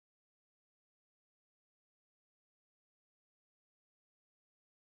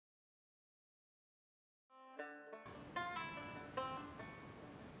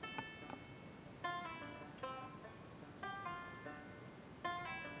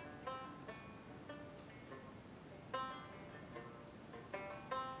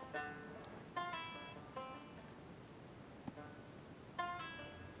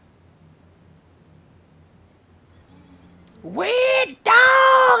Weird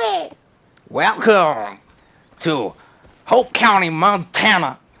doggy! Welcome to Hope County,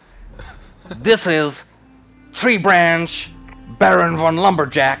 Montana. This is Tree Branch Baron von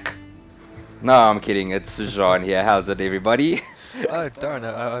Lumberjack. No, I'm kidding. It's Jean here. How's it, everybody? Oh darn!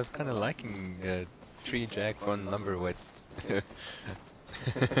 I was kind of liking Tree Jack von Lumberwood.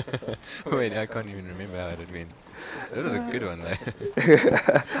 Wait, I can't even remember how it went. That was a good one, though.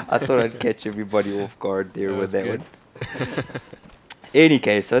 I thought I'd catch everybody off guard there That with was that good. one. Any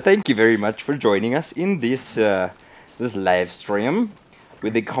case, so thank you very much for joining us in this this live stream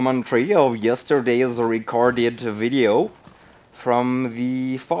with the commentary of yesterday's recorded video from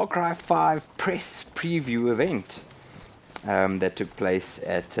the Far Cry 5 press preview event that took place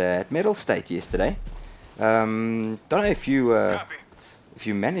at Metal State yesterday. Don't know if you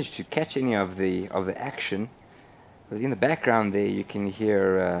managed to catch any of the action. Because in the background there you can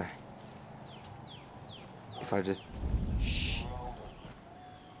hear if I just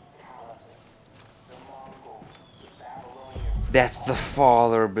that's the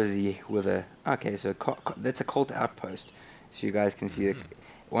father busy with a okay, so that's a cult outpost, so you guys can see that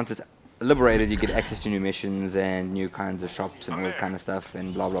once it's liberated you get access to new missions and new kinds of shops and all that kind of stuff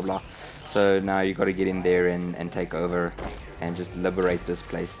and blah blah blah. So now you got to get in there and take over and just liberate this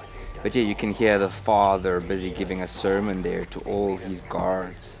place. But yeah, you can hear the father busy giving a sermon there to all his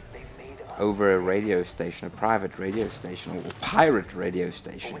guards over a radio station, a private radio station, or pirate radio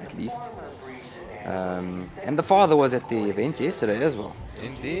station at least. And the father was at the event yesterday as well.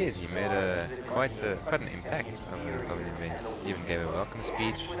 Indeed, he made quite an impact of the event. He even gave a welcome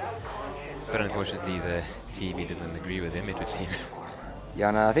speech, but unfortunately the TV didn't agree with him, it would seem. Yeah,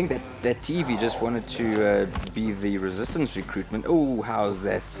 no, I think that TV just wanted to be the resistance recruitment. Oh, how's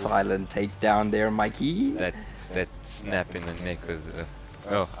that silent takedown there, Mikey? That snap in the neck was.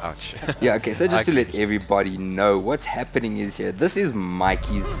 Oh, ouch. Yeah, okay, so just to let everybody know what's happening is here. This is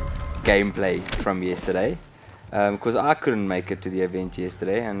Mikey's gameplay from yesterday. Because I couldn't make it to the event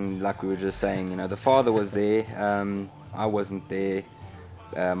yesterday, and like we were just saying, you know, the father was there. I wasn't there.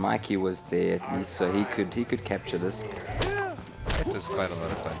 Mikey was there at least, so he could capture this. It was quite a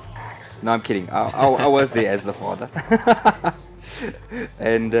lot of fun. No, I'm kidding. I was there as the father,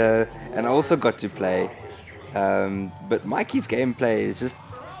 and I also got to play. But Mikey's gameplay is just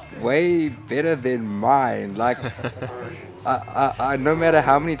way better than mine. Like, I no matter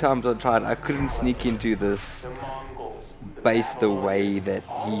how many times I tried, I couldn't sneak into this base the way that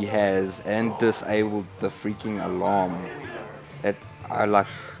he has and disable the freaking alarm. That I like.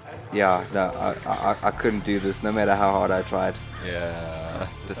 Yeah, no, I couldn't do this no matter how hard I tried. Yeah,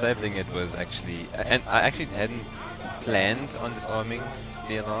 disabling it was actually, and I actually hadn't planned on disarming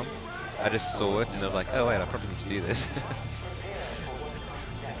the alarm. I just saw it and I was like, oh wait, I probably need to do this.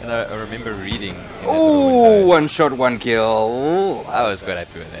 And I remember reading. Oh, one shot, one kill. I was quite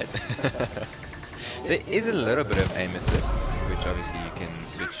happy with that. There is a little bit of aim assist, which obviously you can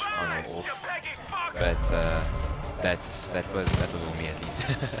switch on or off, but that was all me at least.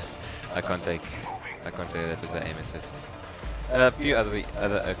 I can't say that was the aim assist. A few other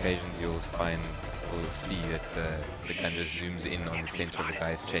occasions you'll see that the gun just zooms in on the center of the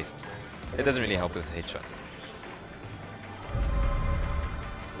guy's chest. It doesn't really help with headshots.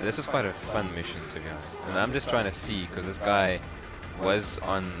 But this was quite a fun mission, to be honest. And I'm just trying to see, because this guy was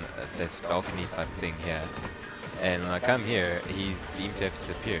on this balcony type thing here. And when I come here, he seemed to have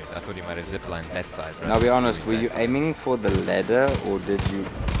disappeared. I thought he might have ziplined that side. Now be honest, were you aiming for the ladder or did you...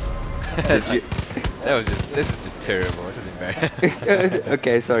 This is just terrible. This is embarrassing.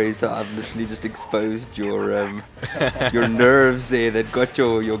 Okay, sorry. So I've literally just exposed your nerves there that got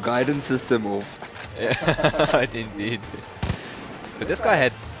your guidance system off. Yeah, indeed. But this guy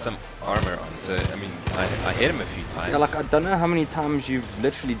had some armor on, so I mean, I hit him a few times. Yeah, like I don't know how many times you've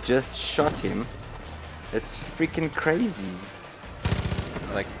literally just shot him. It's freaking crazy.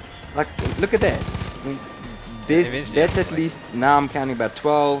 Like look at that. I mean, that's at least, now I'm counting about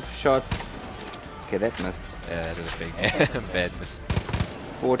 12 shots. Okay, that missed. Yeah, that was a big bad miss.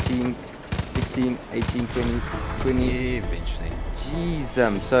 14, 16, 18, 20, 20. Eventually.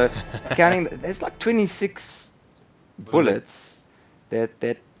 Jeez, so counting, there's like 26 bullets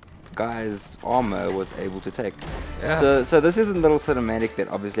that guy's armor was able to take. Yeah. So this is a little cinematic that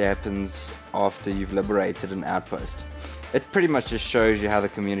obviously happens after you've liberated an outpost. It pretty much just shows you how the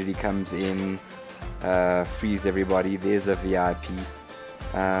community comes in, frees everybody. There's a VIP,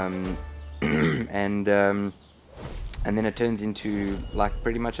 and then it turns into like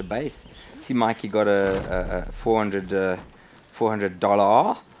pretty much a base. See, Mikey got a $400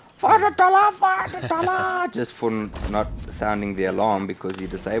 just for not sounding the alarm because he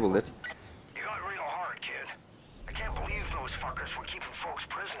disabled it. You got real hard, kid. I can't believe the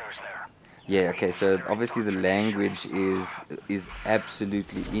Yeah, okay, so obviously the language is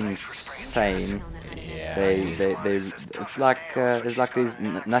absolutely insane. Yeah, it is. It's like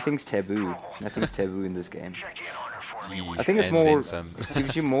nothing's taboo. Nothing's taboo in this game. I Gee, think it's and then more, some. it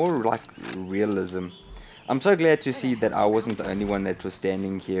gives you more like realism. I'm so glad to see that I wasn't the only one that was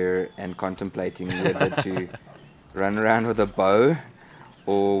standing here and contemplating whether to run around with a bow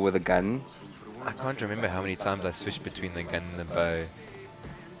or with a gun. I can't remember how many times I switched between the gun and the bow,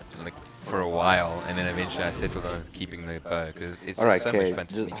 like for a while, and then eventually I settled on keeping the bow because it's just Alright, so much okay, fun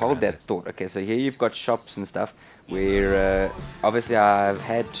to just sneak hold around that with. thought. Okay, so here you've got shops and stuff where obviously I've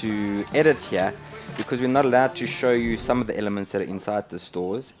had to edit here because we're not allowed to show you some of the elements that are inside the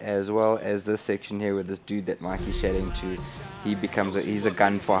stores, as well as this section here with this dude that Mikey's chatting to. He's a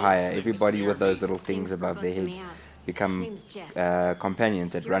gun for hire. Everybody with those little things above their heads become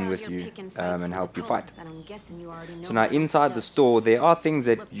companions that run with you and help you fight. So now inside the store, there are things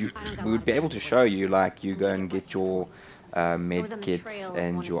that we would be able to show you, like you go and get your med kits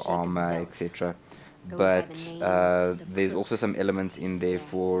and your armor, etc. But there's also some elements in there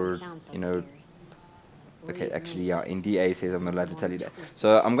for, you know, okay, actually, yeah, in DA says I'm not allowed to tell you that.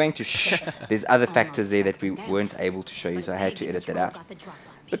 So I'm going to there's other factors there that we weren't able to show you, so I had to edit that out.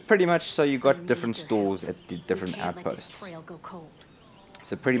 But pretty much, so you got different stores at the different outposts.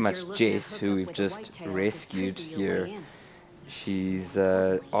 So pretty much Jess, who we've just rescued here, she's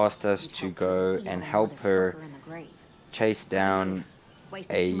asked us to go and help her chase down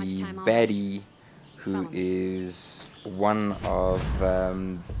a baddie who is one of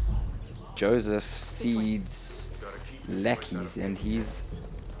Joseph Seed's lackeys, and his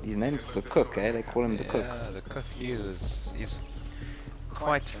name's the Cook, eh? They call him the Cook. Yeah, the cook he's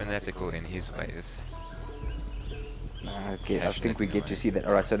quite fanatical in his ways. Okay, I think Passionate we in a get to way. see that.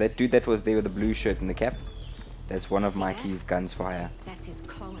 Alright, so that dude that was there with the blue shirt and the cap, that's one of Mikey's guns for hire. That's his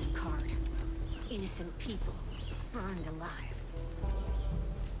calling card. Innocent people burned alive.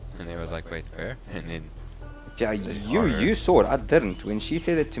 And they was like, wait, where? And then Yeah, you saw it. I didn't. When she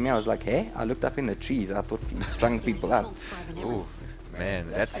said it to me, I was like, hey, I looked up in the trees. I thought you strung people up. oh man,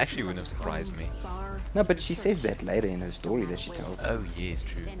 that actually wouldn't have surprised me. No, but she says that later in her story that she tells. Oh yes,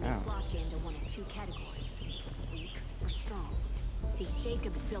 true. Then they slot you into one of two categories: weak or strong. See,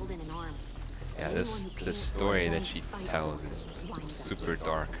 Jacob's building an army. Yeah, this story that she tells is super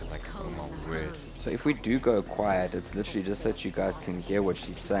dark, like oh my word. So if we do go quiet, it's literally just so that you guys can hear what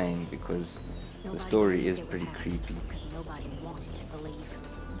she's saying, because the story is pretty creepy. Nobody wanted to believe.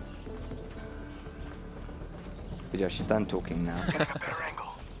 But yeah, she's done talking now.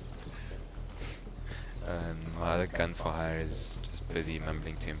 My other gun for hire is just busy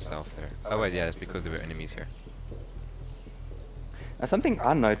mumbling to himself there. Oh wait, yeah, it's because there were enemies here. Now something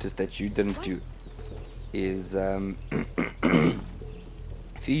I noticed that you didn't do is if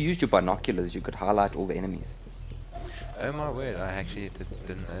you used your binoculars, you could highlight all the enemies. Oh my word, I actually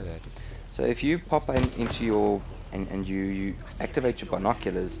didn't know that. So if you pop into your and you activate your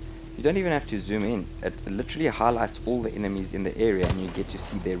binoculars, you don't even have to zoom in. It literally highlights all the enemies in the area, and you get to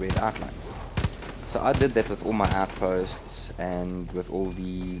see their red outlines. So I did that with all my outposts and with all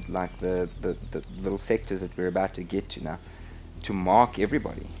the the little sectors that we're about to get to now, to mark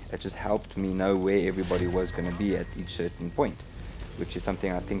everybody. It just helped me know where everybody was going to be at each certain point, which is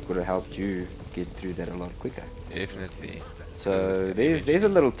something I think would have helped you get through that a lot quicker. Definitely. So there's a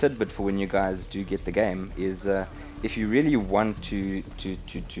little tidbit for when you guys do get the game, is if you really want to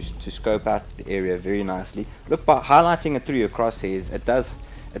scope out the area very nicely, look, by highlighting it through your crosshairs, it does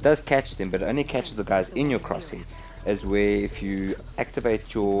catch them, but it only catches the guys in your crosshair. As where if you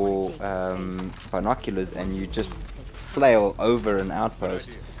activate your binoculars and you just flail over an outpost,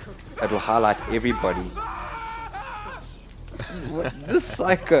 it will highlight everybody. What? This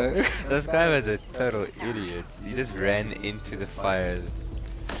psycho. This guy was a total idiot. He just ran into the fires.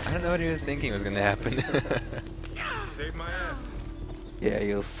 I don't know what he was thinking was gonna happen. Save my ass. Yeah,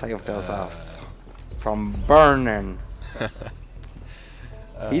 you'll save those off from burning.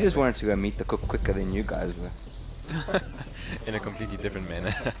 He just wanted to go meet the cook quicker than you guys were. In a completely different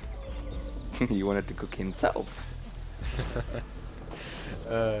manner. He wanted to cook himself.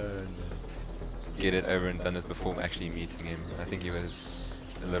 No. Get it over and done with before actually meeting him. I think he was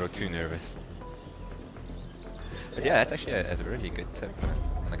a little too nervous. But yeah, that's actually a really good tip,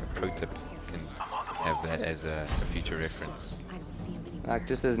 like a pro tip. You can have that as a future reference. Like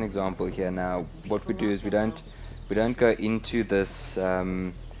just as an example here now, what we do is we don't go into this.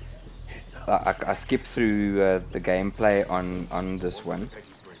 I skip through the gameplay on this one,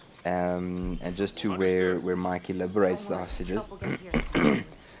 and just to where Mikey liberates the hostages.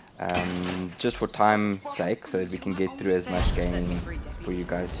 just for time's sake, so that we can get through as much gaming for you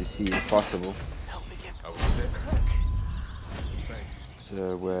guys to see as possible.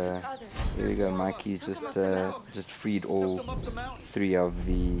 So here we go. Mikey's just freed all 3 of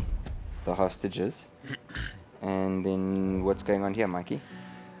the hostages. And then what's going on here, Mikey?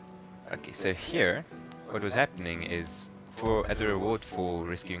 Okay, so here, what was happening is, as a reward for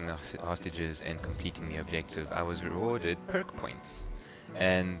rescuing the hostages and completing the objective, I was rewarded perk points.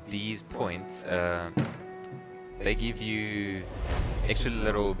 And these points, they give you extra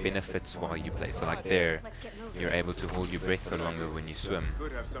little benefits while you play. So like there, you're able to hold your breath for longer when you swim.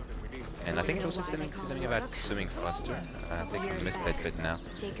 And I think it also said something about swimming faster. I think I missed that bit now.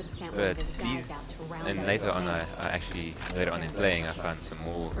 But these, and later on, later on in playing, I found some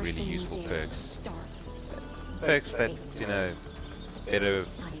more really useful perks. Perks that, you know, better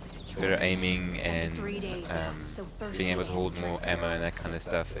aiming and being able to hold more ammo and that kind of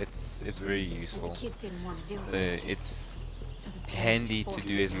stuff. It's very useful. So it's handy to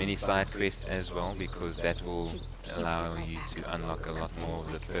do as many side quests as well, because that will allow you to unlock a lot more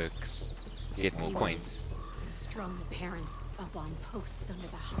of the perks, get more points. Strung the parents up on posts under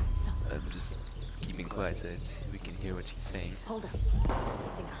the hot sun. I'm just keeping quiet so that we can hear what she's saying. Hold up. I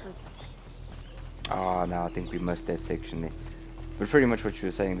think I heard something. Oh, no, I think we missed that section there. But pretty much what you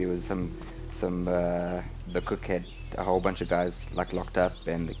were saying, there was the cook had a whole bunch of guys like locked up,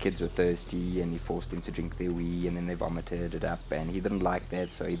 and the kids were thirsty, and he forced them to drink their wee, and then they vomited it up, and he didn't like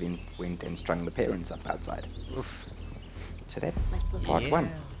that, so he then went and strung the parents up outside. Oof. So that's part 1.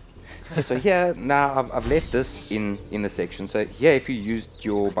 So here, now I've left this in the section. So here, if you used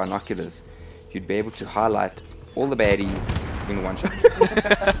your binoculars, you'd be able to highlight all the baddies in one shot.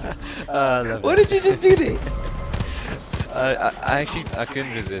 What did you just do there? I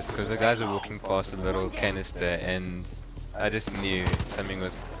couldn't resist, because the guys were walking past a little canister, and I just knew something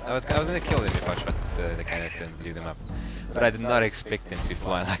was. I was gonna kill them if I shot the canister and blew them up, but I did not expect them to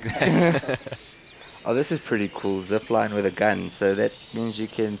fly like that. Oh, this is pretty cool. Zipline with a gun, so that means you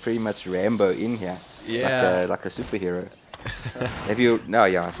can pretty much Rambo in here. Yeah. Like a superhero. Have you? No,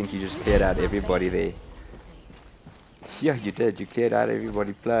 yeah. I think you just cleared out everybody there. Yeah, you did. You cleared out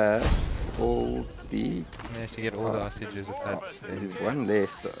everybody plus all the. Managed to get all the hostages with that. There's one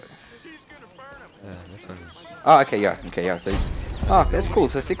left though. This one's. Oh, okay, yeah. So, oh, that's cool.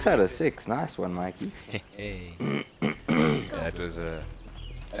 So 6 out of 6. Nice one, Mikey. Hey. Yeah, it was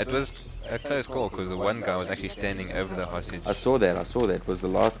a close call, because the one guy was actually standing over the hostage. I saw that. It was the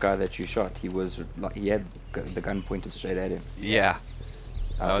last guy that you shot. He had the gun pointed straight at him. Yeah.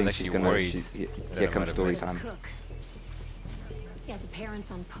 I was actually worried. Here comes story time. Cook. He had the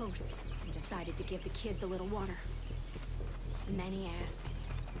parents on posts and decided to give the kids a little water. And then he asked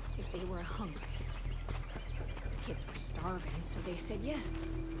if they were hungry. The kids were starving, so they said yes.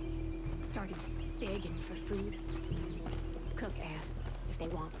 Started begging for food. Cook asked if they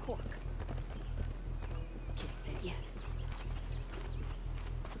want pork. Kids said yes.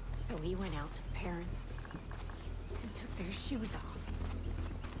 So he went out to the parents and took their shoes off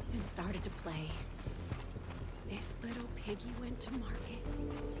and started to play. This little piggy went to market,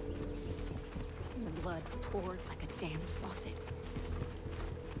 and the blood poured like a damn faucet.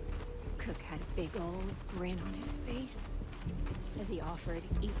 Cook had a big old grin on his face as he offered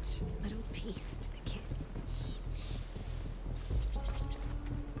each little piece to the kids.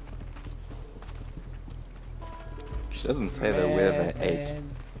 She doesn't say that where they ate.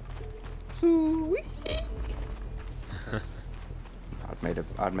 Sweet.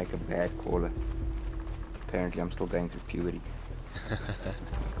 I'd make a bad caller. Apparently, I'm still going through puberty.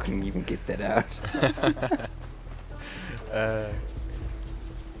 Couldn't even get that out. I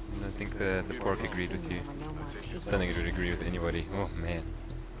think the pork agreed with you. I don't think it would agree with anybody. Oh man.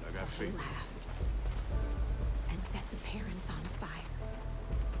 So he laughed and set the parents on fire.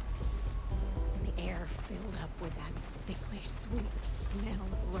 And the air filled up with that sickly sweet smell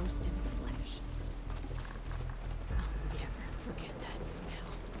of roasted flesh. I'll never forget that smell.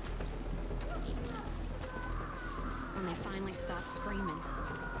 When they finally stopped screaming,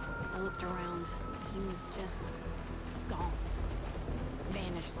 I looked around. He was just gone.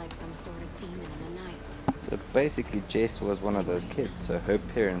 Vanished like some sort of demon in the night. So basically, Jess was one of those kids, so her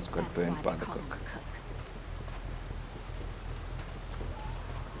parents got burned by the cook.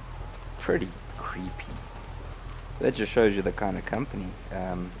 Pretty creepy. That just shows you the kind of company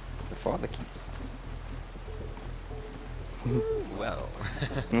the father keeps. Well.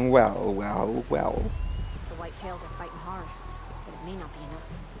 well. The whitetails are fighting hard, but it may not be enough.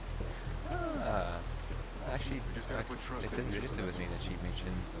 Actually, it didn't register with me that she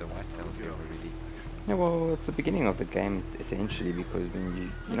mentions the Whitetails here already. Yeah, well, it's the beginning of the game essentially, because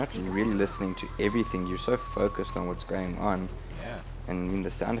when you're not really listening to everything. You're so focused on what's going on, Yeah. and in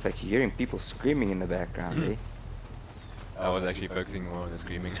the sound effects, you're hearing people screaming in the background. Eh? I was actually focusing more on the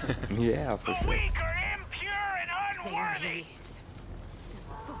screaming. Yeah, for sure. There he is.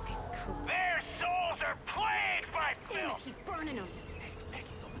 The fucking cool. Their souls are plagued by Damn it, filth. he's burning them.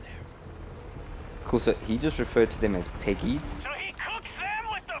 Cool. So he just referred to them as Peggies, So he cooks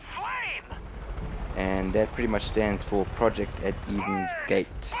them with the flame. and that pretty much stands for Project at Eden's Gate.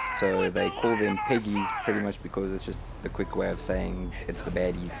 So they call them Peggies pretty much because it's just the quick way of saying it's the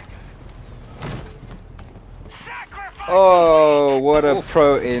baddies. Sacrifice. Oh, what a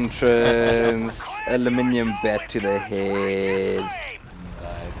pro entrance! Aluminium bat to the head.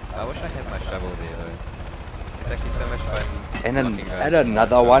 Nice. I wish I had my shovel there though. It's actually so much fun. And, knocking guys and with my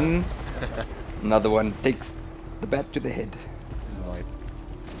another shovel. one. Another one takes the bat to the head. Nice.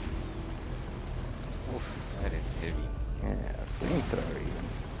 Oof, that is heavy. Yeah, flamethrower even.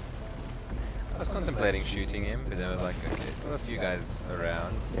 I was contemplating shooting him, but I was like, okay, there's still a few guys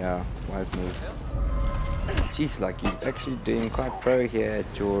around. Yeah, wise move. Jeez, like you're actually doing quite pro here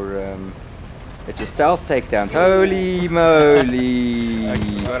at your stealth takedowns. Holy moly! I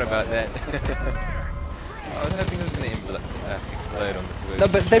forgot about that. I was hoping it was going to explode on the first No,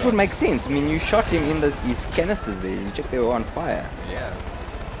 but that would shot. make sense. I mean, you shot him in his canisters there. You checked they were on fire. Yeah.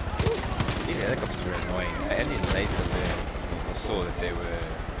 These helicopters were annoying. I only later learned or saw that they were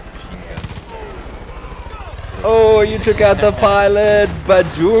machine guns. Oh, you took out the pilot,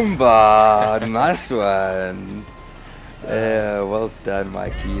 Bajumba. Nice one. Yeah, well done,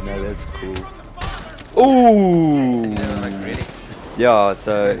 Mikey. You know, that's cool. Ooh. And I was like, really? Yeah,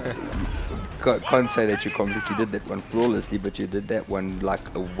 so can't say that you completely did that one flawlessly, but you did that one like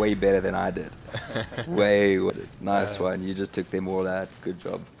way better than I did. Way. Nice one. You just took them all out. Good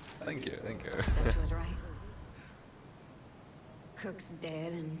job. Thank you, thank you. Dutch was right. Cook's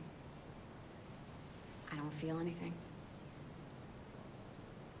dead and I don't feel anything.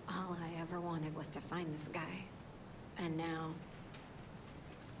 All I ever wanted was to find this guy. And now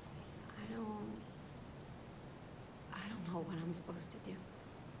I don't know what I'm supposed to do.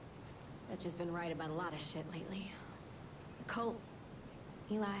 Dutch has been right about a lot of shit lately. The cult,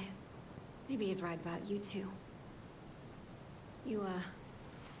 Eli, maybe he's right about you too. You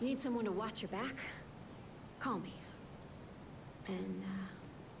need someone to watch your back? Call me. And,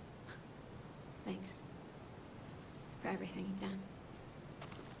 thanks for everything you've done.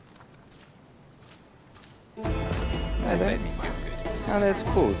 That made me feel good. Oh, that's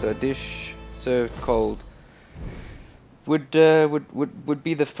cool. So a dish served cold would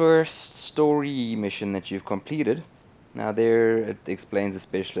be the first story mission that you've completed. Now there it explains the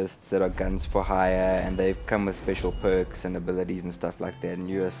specialists that are guns for hire, and they've come with special perks and abilities and stuff like that, and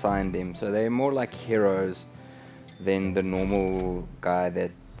you assign them. So they're more like heroes than the normal guy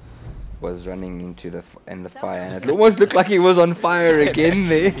that was running into the fire, and it almost looked like he was on fire again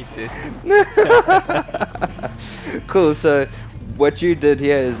there. He did. Cool. So what you did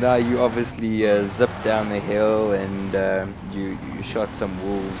here is now you obviously zipped down the hill, and you shot some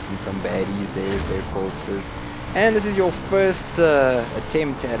wolves and some baddies there, their corpses. And this is your first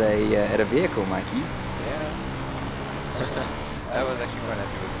attempt at a vehicle, Mikey. Yeah. I was actually quite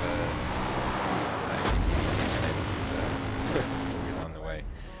happy with actually on the way.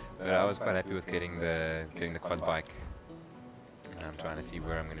 But I was quite happy with getting the quad bike. And I'm trying to see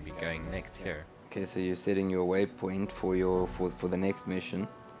where I'm going to be going next here. Okay, so you're setting your waypoint for the next mission.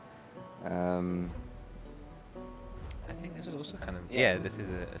 I think this was also kind of this is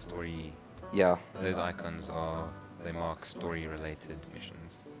a story. Yeah. Those icons they mark story related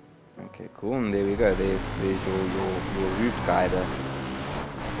missions. Okay, cool. And there we go. There's your route guider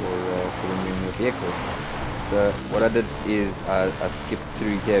for when you're in your vehicles. So what I did is I skipped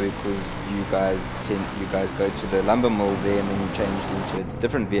through here because you guys go to the lumber mill there, and then you changed into a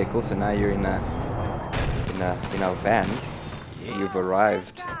different vehicle. So now you're in a van. Yeah. You've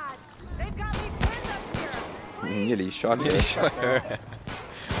arrived. Nearly shot her. Really shot her.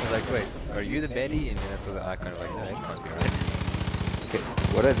 I was like, wait, are you the baddie? And then I saw the icon, like, no, that can't be right. Okay,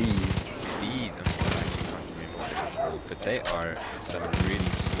 what are these? These, I actually can't remember what they're called, but they are some really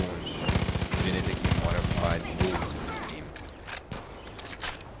staunch, genetically modified wolves, it would seem.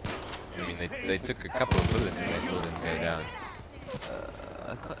 I mean, they took a couple of bullets and they still didn't go down.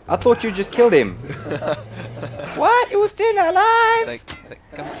 I thought you just killed him. What? He was still alive? It's like,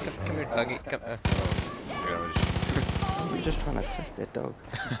 come here, doggy, come. Gosh. You're just trying to fist that dog.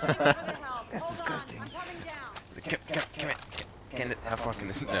 That's disgusting. It's like, come here. How far can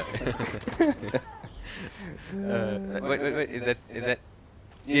this? No. Wait,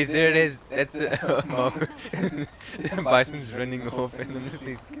 yes, there it is. That's the mob. The bison's running off, and then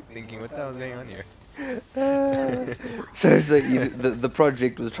he's thinking, what the hell's going on here? The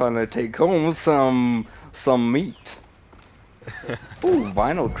project was trying to take home some meat. Ooh,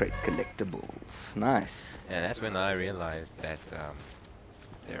 vinyl crate collectibles. Nice. And that's when I realized that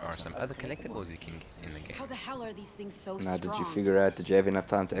there are some other collectibles you can get in the game. How the hell are these things so Now, strong? did you figure out? Did you have enough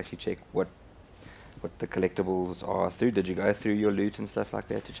time to actually check what the collectibles are through? Did you go through your loot and stuff like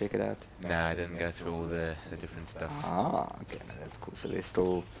that to check it out? Nah, I didn't go through all the different stuff. Ah, okay, no, that's cool. So there's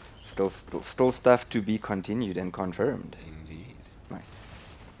still stuff to be continued and confirmed. Indeed. Nice.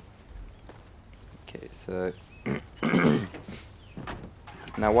 Okay, so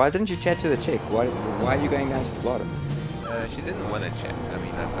now why didn't you chat to the chick? Why are you going down to the bottom? She didn't want to chat. I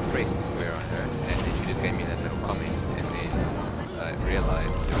mean, I pressed square on her, and then she just gave me that little comment, and then I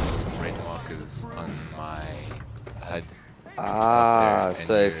realized there was some red markers on my HUD. Ah, there,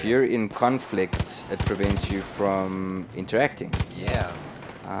 so if you're in conflict, it prevents you from interacting. Yeah,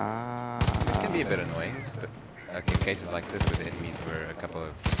 Ah. it can be a bit annoying, but like in cases like this where the enemies were a couple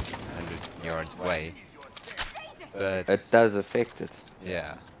of 100 yards away. But It does affect it.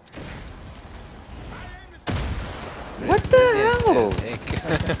 yeah. What the hell? Heck?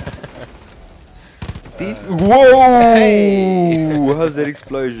 These. Whoa! Hey! How's that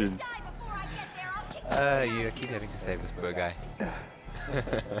explosion? You keep having to save this poor guy.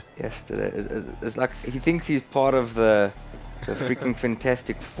 Yesterday, it's like he thinks he's part of the freaking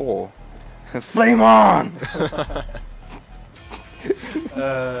Fantastic Four. Flame on!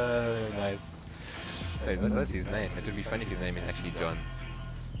 Nice. Wait, what was his name? It would be funny if his name is actually John.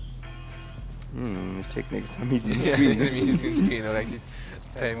 Let's check next time he's in Yeah, screen. he's in screen. I'll actually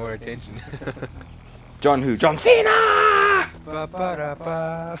pay more attention. John who? John Cena!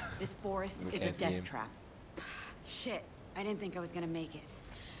 This forest We is a can't see him. death trap. Shit, I didn't think I was gonna make it.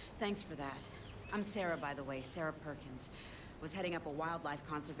 Thanks for that. I'm Sarah, by the way, Sarah Perkins. Was heading up a wildlife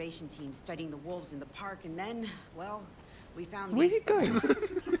conservation team studying the wolves in the park, and then, well, we found Where's he these going?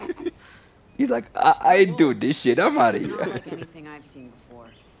 things. He's like, I ain't doing this shit, I'm out of Not here. like anything I've seen before.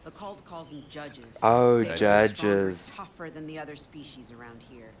 The cult calls them judges. Oh, They're judges. stronger, tougher than the other species around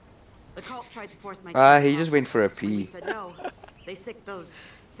here. The cult tried to force my Ah, team he to just help. went for a When we pee. said no, they sicked those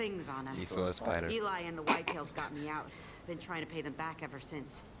things on us. He saw a spider. Eli and the Whitetails got me out. Been trying to pay them back ever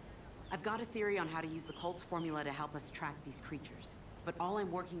since. I've got a theory on how to use the cult's formula to help us track these creatures. But all I'm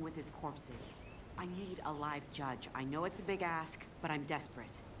working with is corpses. I need a live judge. I know it's a big ask, but I'm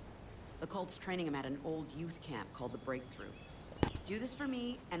desperate. The cult's training him at an old youth camp called the Breakthrough. Do this for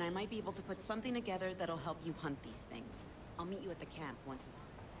me, and I might be able to put something together that'll help you hunt these things. I'll meet you at the camp once it's...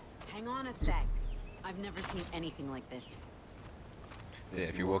 Hang on a sec. I've never seen anything like this. Yeah,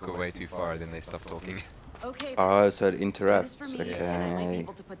 if you walk away too far, then they stop talking. Okay, then. Oh, so it Do this interrupts. for me, and I might be Okay.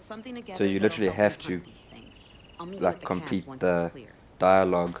 able to put something together So you that'll literally help have you to, hunt these things. I'll meet you like, at the camp complete once the it's clear.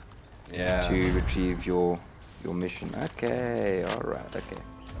 dialogue Yeah. to retrieve your mission. Okay, alright, okay.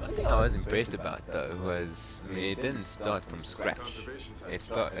 One thing I was impressed about though was, I mean, it didn't start from scratch.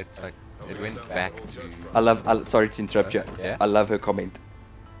 It went back to. Sorry to interrupt you. Yeah? I love her comment.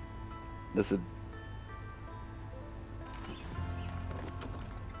 Listen.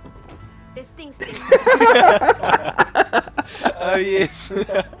 This thing stinks. Oh yes.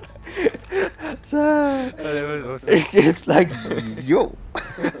 So, That was awesome. it's just like, yo,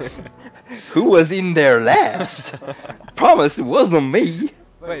 who was in there last? Promise it wasn't me.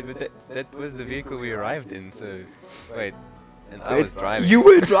 Wait, but that was the vehicle we arrived in. So wait, and I was driving. You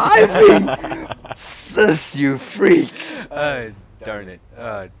were driving, sis, you freak. Oh darn it.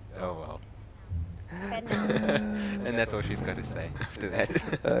 Oh well. And that's all she's got to say after that.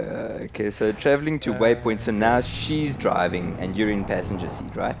 Okay, so traveling to waypoint. So now she's driving and you're in passenger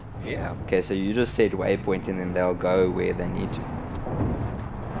seat, right? Yeah. Okay, so you just said waypoint and then they'll go where they need to.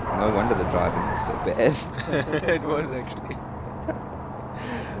 No wonder the driving was so bad. It was actually.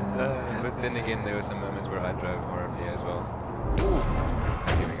 But then again, there were some moments where I drove horribly as well. Ooh.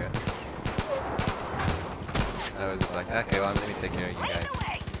 Here we go. I was just like, okay, well, let me take care of you guys.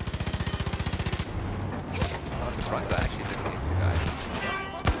 I was surprised I actually didn't hit the guy.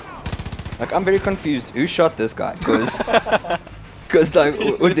 Like, I'm very confused. Who shot this guy? Because like,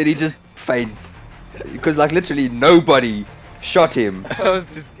 or did he just faint? Because like literally nobody shot him, I was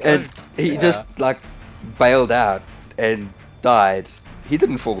just. and he just like bailed out and died. He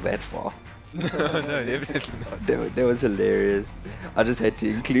didn't fall that far. No, definitely not. That was hilarious. I just had to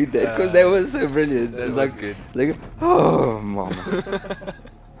include that because that was so brilliant. That It was like, good. like, oh, mama.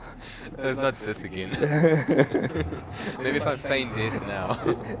 It's not this again. Maybe if I feign death now.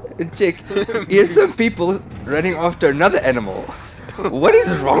 Check. Here's some people running after another animal. What is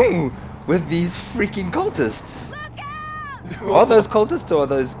wrong with these freaking cultists? Are those cultists or are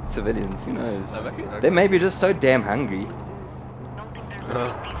those civilians? Who knows? I'm actually not They may quite be just so damn hungry.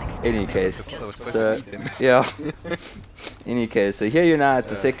 sure. Any case, I was supposed so to feed them. yeah. Any case, so here you're now at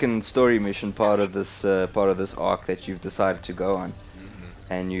the second story mission part of this arc that you've decided to go on,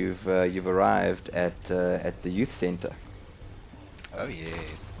 and you've arrived at the youth center. Oh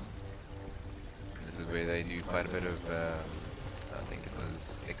yes. This is where they do quite a bit of, I think it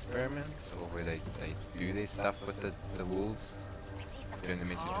was experiments, or where they do their stuff with the wolves, turn them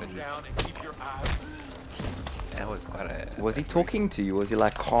into Calm twins. down and keep your eyes. That was quite a... Was he talking to you? Was he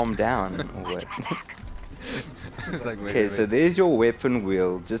like calm down or what? It's like, wait, Okay, wait, so wait. there's your weapon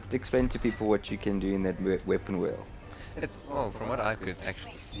wheel. Just explain to people what you can do in that weapon wheel. Well, from what I could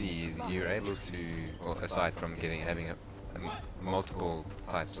actually see, is you're able to, well, aside from having multiple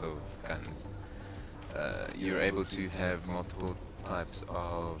types of guns, you're able to have multiple types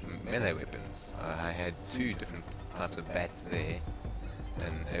of melee weapons. I had 2 different types of bats there,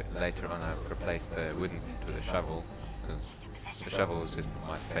 and later on I replaced the wooden bat with a shovel, because the shovel was just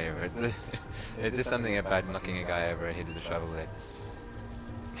my favorite. It's just something about knocking a guy over the head with a shovel that's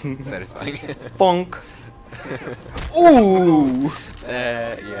satisfying. Funk. Ooh,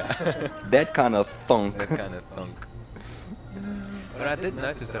 Yeah. that kind of thunk. That kind of thunk. But I did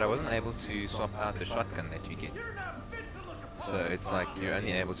notice that I wasn't able to swap out the shotgun that you get. So it's like you're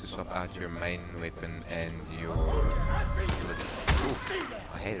only able to swap out your main weapon and your... Oof,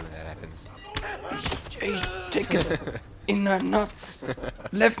 I hate it when that happens. Take it. Inner nuts.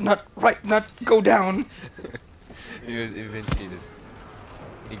 Left nut, right nut, go down. He was eventually just...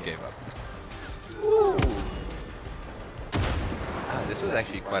 He gave up. Ah, this was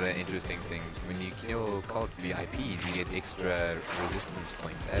actually quite an interesting thing. When you kill cult VIPs, you get extra resistance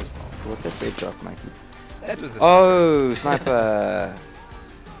points as well. What's that red drop, Mikey? That was the Oh, sniper.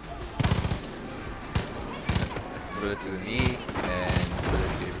 bullet to the knee and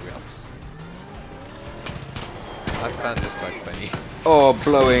bullet to everywhere else. I found this quite funny. Oh,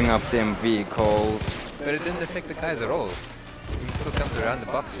 blowing up them vehicles. But it didn't affect the guys at all. He still comes around the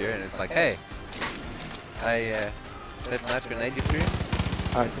box here and it's like, hey, that nice grenade you threw?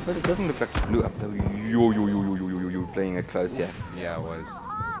 Alright, but it doesn't look like it blew up though. Yo, playing it close, yeah. Yeah, it was.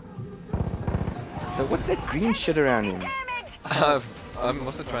 So what's that green shit around him? I'm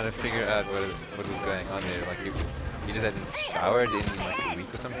also trying to figure out what was going on there. Like, he just hadn't showered in like a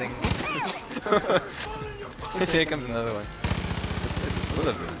week or something. Here comes another one. It's full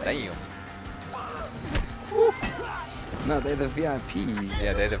of them. Damn. No, they're the VIPs.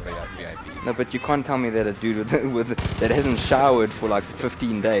 Yeah, they're the VIPs. No, but you can't tell me that a dude that hasn't showered for like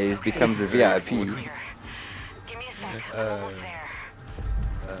 15 days becomes a VIP. Give me a sec. Almost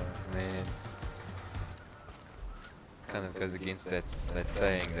there. Man. Kind of goes against that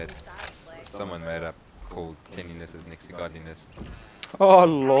saying that someone made up called cleanliness is next to godliness. Oh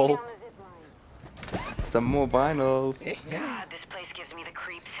lol. Some more vinyls. God, this place gives me the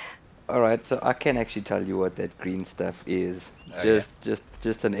creeps. Alright, so I can actually tell you what that green stuff is. Oh,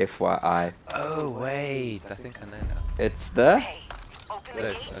 Just an FYI. Oh wait, I think I know now. It's the Hey, open the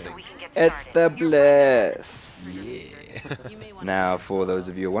Bliss, gate I so think. we can get it's started. the bliss. Yeah. Now, for those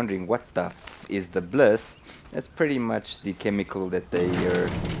of you wondering what the f is the bliss, that's pretty much the chemical that they are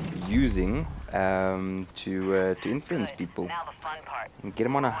using to influence people Now the fun part. and get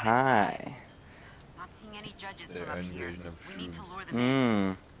them on a high. Not seeing any judges Their from up own here. version of We need to shrooms. lure them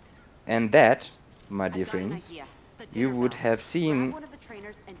in. And that, my dear friends, you would have seen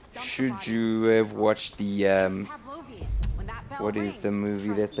should you have watched the what is the movie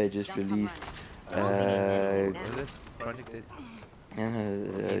that they just released? What is it? Project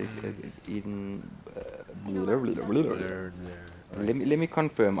Eden. Blur. Let me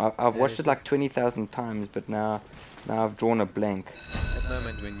confirm. I've watched it like 20,000 times, but now I've drawn a blank. That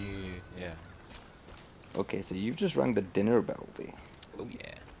moment when you, yeah. Okay, so you've just rung the dinner bell there. Oh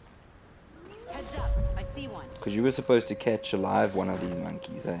yeah. Heads up, I see one. Because you were supposed to catch alive one of these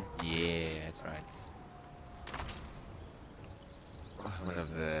monkeys, eh? Yeah, that's right. One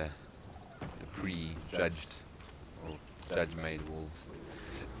of the pre-judged or judge-made wolves.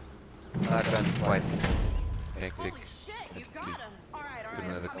 I found quite hectic. Holy shit, you Had got to him. All right, put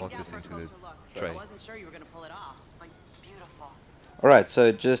another I'm coming down cultist for a into the closer look. tray. I wasn't sure you were gonna pull it off. Like, Beautiful. Alright,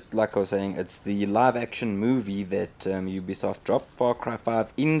 so just like I was saying, it's the live-action movie that Ubisoft dropped, Far Cry 5,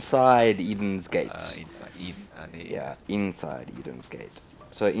 inside Eden's Gate. Inside Eden. Yeah, inside Eden's Gate.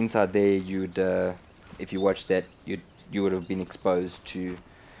 So inside there, you'd, if you watched that, you would have been exposed to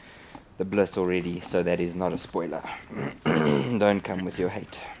the bliss already, so that is not a spoiler. Don't come with your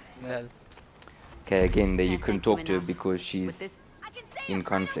hate. No. Okay, again, there you Can't couldn't thank you talk to her enough. because she's With this, in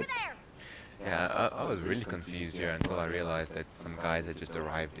conflict. Yeah, I was really confused here until I realized that some guys had just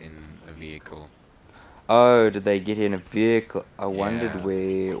arrived in a vehicle. Oh, did they get in a vehicle? I wondered Yeah.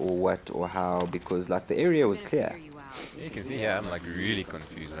 where or what or how, because like the area was gonna clear. figure you out. You can see here, I'm like really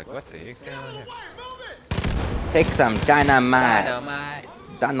confused. Like, what the heck's going on here? Take some dynamite. Dynamite!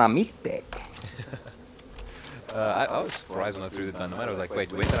 Dynamite. I was surprised when I threw the dynamite. I was like,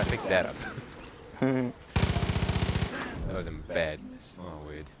 wait, when did I pick that up? That was in bad. Oh,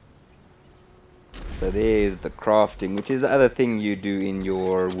 weird. So there's the crafting, which is the other thing you do in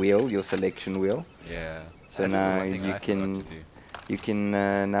your wheel, your selection wheel. Yeah. So That was the now one thing you I forgot can to do. you can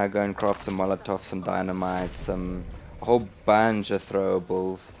now go and craft some Molotov, some dynamite, a whole bunch of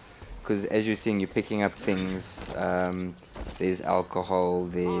throwables. Because as you're seeing, you're picking up things. There's alcohol,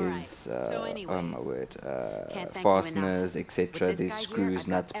 there's So oh my anyways, word, can't thank you fasteners, enough. etc. With this There's guy here, screws, I've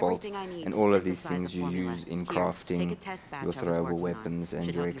got nuts, bolts, everything I need and to all of these synthesize a things you formula. use in Here, crafting take a test batch your I was throwable working on. weapons and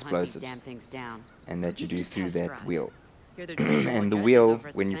Should your help you hunt these explosives, damn things down. and that you Give do it a through test that drive. wheel. Hear they're training more And the judges wheel, over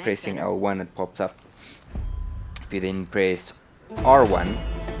at the when you're Fank pressing Center. L1, it pops up. If you then press R1,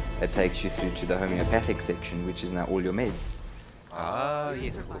 it takes you through to the homeopathic section, which is now all your meds. Ah,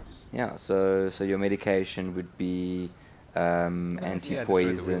 yes, of course. Yeah, so your medication would be see, I destroyed the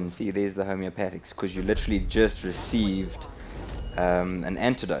anti-poison. wheels. See, there's the homeopathics, because you literally just received an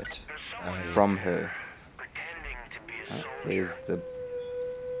antidote Ah, yes. from her. Pretending to be a Oh, soldier. there's the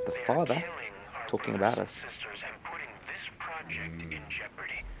father Killing our talking brothers about us. and sisters and putting this project in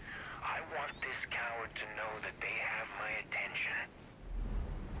jeopardy. I want this coward to know that they have my attention.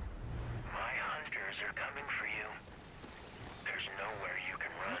 My hunters are coming for you. There's nowhere you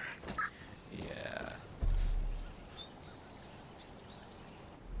can run. Yeah.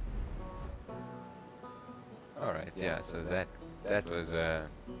 Alright, yeah, so that was it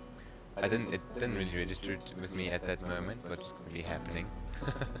didn't really register with me at that moment what was going to be happening.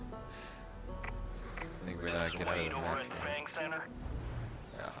 I think when I get out of the map here. Fank Center?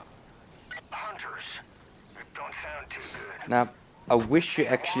 Yeah. Hunters. It don't sound too good. Now, I wish you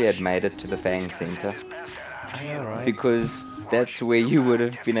actually had made it to the Fang Center, I know, right? because that's where you would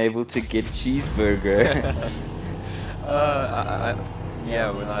have been able to get cheeseburger.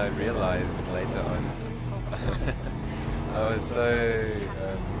 Yeah, when I realized later on, I was so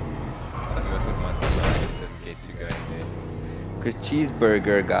miffed with myself that I just didn't get to go in there. Because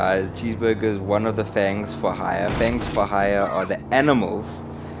cheeseburger, guys, cheeseburger is one of the fangs for hire. Fangs for hire are the animals,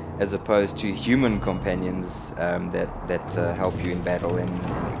 as opposed to human companions that help you in battle and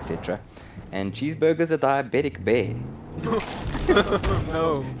etc. And cheeseburger's a diabetic bear.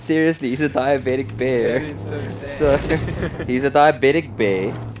 No, Seriously, he's a diabetic bear. that is so So sad. he's a diabetic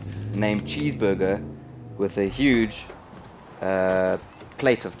bear named Cheeseburger with a huge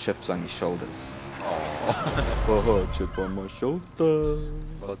plate of chips on his shoulders. Oh, chip on my shoulder.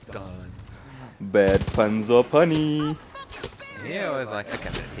 Well done. Bad puns or punny. Yeah, I was like, okay,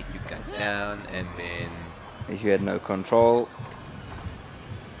 I'm gonna take you guys down, and then If you had no control,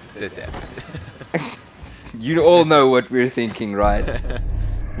 this happened. you all know what we're thinking, right?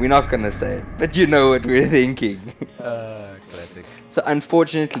 We're not gonna say it, but you know what we're thinking. Classic. So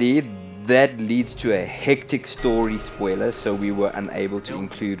unfortunately, that leads to a hectic story spoiler, so we were unable to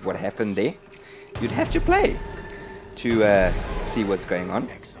include what happened there. You'd have to play to see what's going on.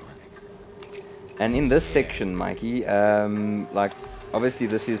 And in this section, Mikey, like obviously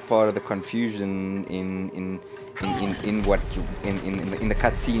this is part of the confusion in the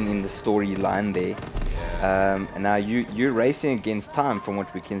cutscene in the storyline there. And now you're racing against time from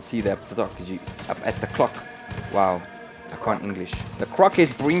what we can see there up at the top, because you up at the clock. Wow, I can't English. The clock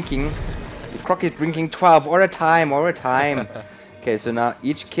is blinking. The clock is blinking 12 or a time or a time. Okay, so now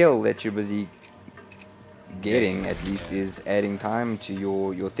each kill that you're busy getting at least is adding time to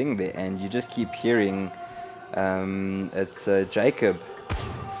your thing there, and you just keep hearing it's Jacob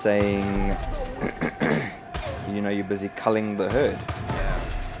saying you know, you're busy culling the herd.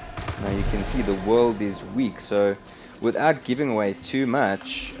 Now you can see the world is weak, so without giving away too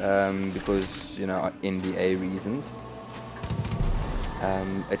much, because you know, NDA reasons,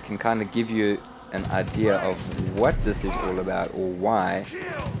 it can kind of give you an idea of what this is all about or why.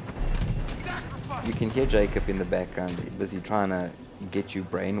 You can hear Jacob in the background busy trying to get you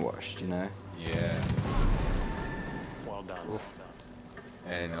brainwashed, you know. Yeah. Well done. Oof.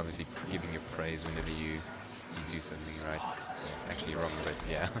 And obviously giving you praise whenever you do something right. Actually wrong, but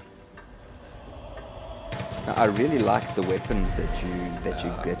yeah. Now, I really like the weapons that you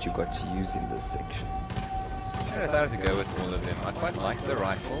got to use in this section. I decided to go with all of them. I quite like the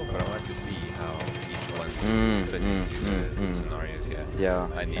rifle, but I wanted to see how each one fit into the scenarios here. Yeah.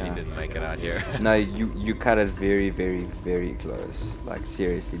 I nearly Yeah. didn't make it out here. No, you cut it very, very, very close. Like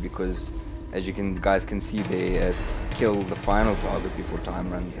seriously, because as you guys can see there, it's kill the final target before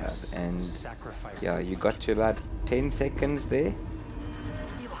time runs out, and yeah, you got to about 10 seconds there,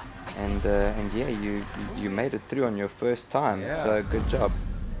 and yeah, you made it through on your first time. Yeah. So good job.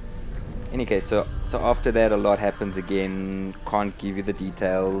 Any case, so after that, a lot happens again. Can't give you the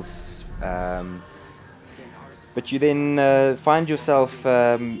details. But you then find yourself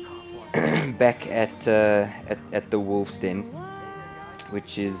back at the Wolf's Den,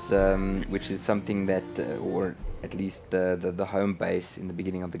 which is something that, or at least the home base in the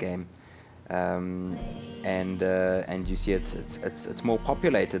beginning of the game, and you see it's more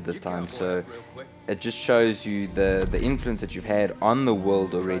populated this time. So it just shows you the influence that you've had on the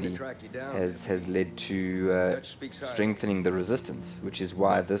world already has led to strengthening the resistance, which is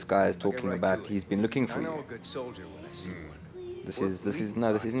why this guy is talking about he's been looking for you. This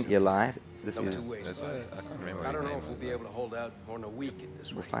isn't Eli. This is. That's why I can't remember I his don't know name if we'll was, be able to hold out more than a week at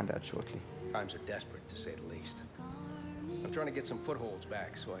this We'll rate. find out shortly. Times are desperate, to say the least. I'm trying to get some footholds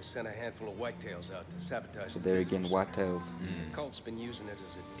back, so I sent a handful of whitetails out to sabotage So the there again, visitors. whitetails. The cult's been using it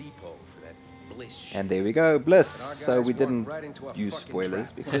as a depot for that bliss shit. And there we go, Bliss. But our So guys we walked didn't right into a use fucking spoilers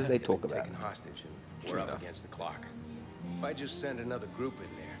trap. because they They've talk been about taken it. hostage, and True we're up enough. against the clock. If I just send another group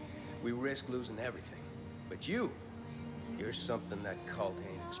in there, we risk losing everything. But you're something that cult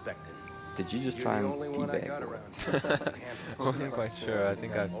ain't expecting. Did you just You're try the and only one I got teabag? around. I wasn't quite sure. I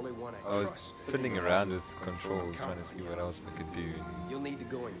think I was trust. fiddling around with controls, trying to see what else I could do. You'll And need to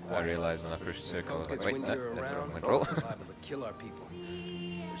go in I quiet. realized when I pushed circle, I was like, Gets wait, wind no, you're that's the wrong around, control. we're liable to kill our people.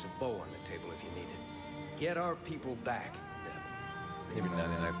 There's a bow on the table if you need it. Get our people back. Every now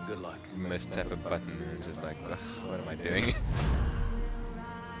and then Good luck. I mistap a button and it's just like, ugh, what am I doing?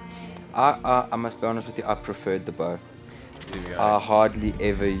 I must be honest with you, I preferred the bow. To be I honest. hardly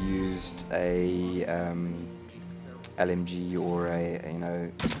ever used a LMG or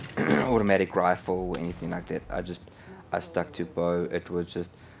a automatic rifle or anything like that. I stuck to bow. It was just,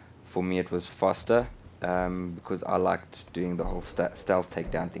 for me, it was faster because I liked doing the whole stealth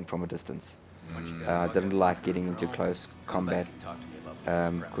takedown thing from a distance. I didn't like getting into close combat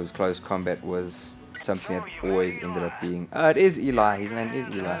because close combat was something that always ended up being. It is Eli. His name is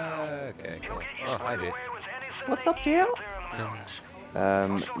Eli. Okay, cool. Oh, hi, Jess. What's up, Jill?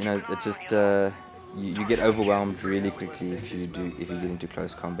 It just you get overwhelmed really quickly if you get into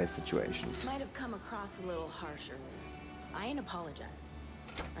close combat situations. Might have come across a little harsher. I ain't apologizing.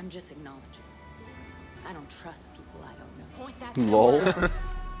 I'm just acknowledging. I don't trust people I don't know. Point that Lol. somewhere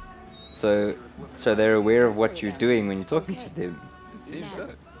else. So they're aware of what you're doing when you're talking to them. It seems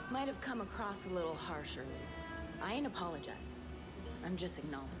so. Might have come across a little harsher. I ain't apologizing. I'm just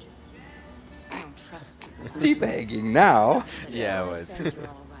acknowledging. I don't trust people. Teabagging now. But Yeah, Ella it was. says you're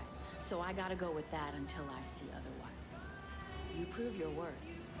all right. So I gotta go with that until I see otherwise. You prove your worth,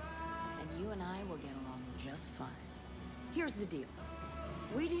 and you and I will get along just fine. Here's the deal.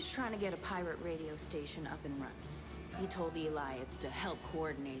 Wheaty's trying to get a pirate radio station up and running. He told Eli it's to help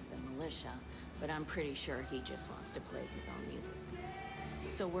coordinate the militia, but I'm pretty sure he just wants to play his own music.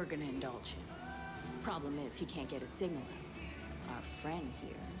 So we're gonna indulge him. Problem is, he can't get a signal out. Our friend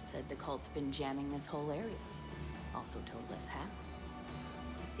here said the cult's been jamming this whole area. Also told us how.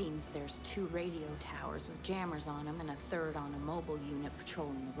 Seems there's 2 radio towers with jammers on them and a 3rd on a mobile unit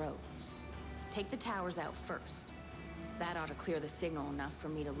patrolling the roads. Take the towers out first. That ought to clear the signal enough for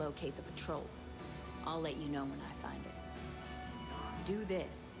me to locate the patrol. I'll let you know when I find it. Do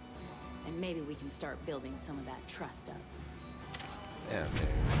this, and maybe we can start building some of that trust up. Yeah, there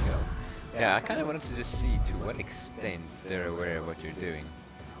we go. Yeah, I kind of wanted to just see to what extent they're aware of what you're doing.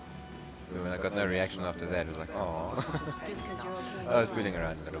 But when I got no reaction after that, it was like, oh. Just 'cause you're okay. I was feeling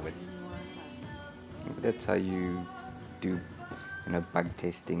around a little bit. That's how you do, bug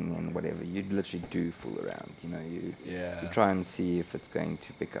testing and whatever. You literally do fool around. You Yeah. try and see if it's going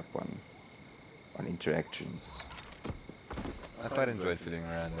to pick up on interactions. I quite enjoyed feeling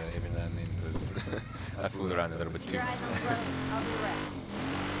around there every now and then because I fooled around a little bit too much. I'll do the rest.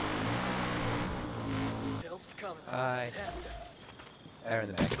 Hi. Air in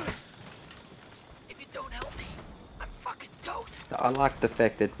the back. If you don't help me, I'm fucking toast. I like the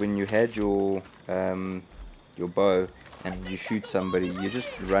fact that when you had your bow and you shoot somebody, you just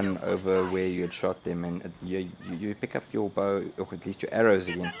run over where you had shot them, and you pick up your bow, or at least your arrows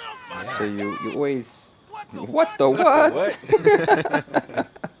again. Yeah. So you always what the what?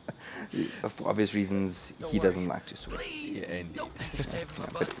 For obvious reasons, he doesn't like to swim. Yeah. Indeed. Saving my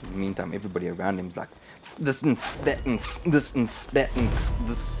But butt. in the meantime, everybody around him is like, this and that and this and that and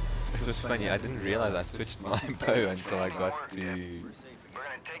this. It was funny, I didn't realize I switched my bow until I got to We're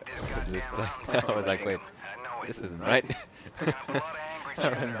gonna take this this goddamn place. I was like, wait, I know this it. isn't right. I got a lot of angry I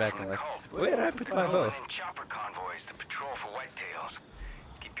ran back and like, where did I put my bow? in chopper convoys to patrol for whitetails.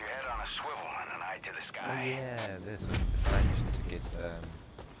 Keep your head on a swivel and an eye to the Oh sky. yeah, this was the side mission to get,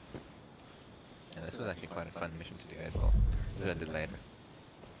 yeah, this was actually quite a fun mission to do as well. Which I did later.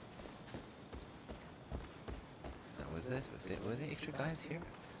 Now, was this, were there extra guys here?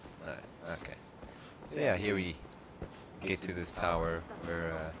 No, okay. So yeah, here we get to this tower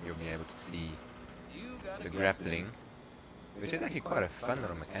where you'll be able to see the grappling, which is actually quite a fun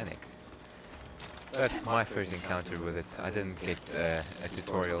little mechanic. But my first encounter with it, I didn't get a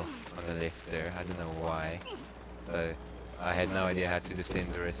tutorial on the left there, I don't know why. So I had no idea how to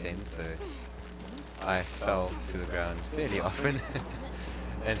descend or ascend, so I fell to the ground fairly often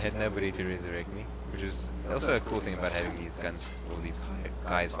and had nobody to resurrect me, which is also a cool thing about having these guns, or these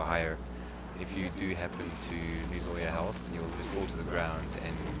guys for hire. If you do happen to lose all your health, you'll just fall to the ground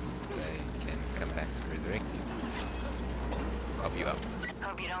and they can come back to resurrect you. Pop you up.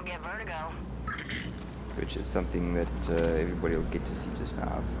 Hope you don't get vertigo. Which is something that everybody will get to see just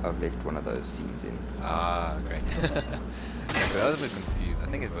now. I've left one of those scenes in. Ah, great. Yeah, but I was a bit confused. I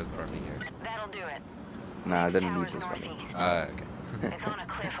think it was probably here. That'll do it. No, I didn't leave this one. Northeast. Ah, okay. It's on a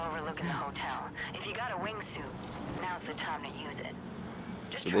cliff overlooking the hotel. If you got a wingsuit, now's the time to use it.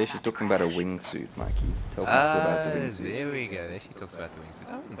 Just So try there not she's to talking about a crash. wingsuit, Mikey. Tell people about the wingsuit. There we go. There she talks about the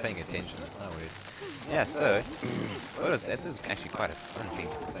wingsuit. I wasn't paying attention. Oh, weird. Yeah, so that is actually quite a fun thing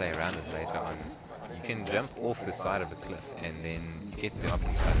to play around with later on. You can jump off the side of a cliff and then get the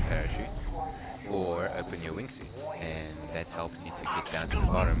option to either parachute or open your wingsuit, and that helps you to get down to the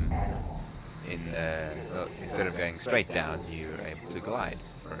bottom. Well, instead of going straight down, you're able to glide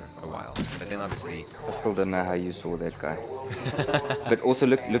for a while. But then obviously, I still don't know how you saw that guy. But also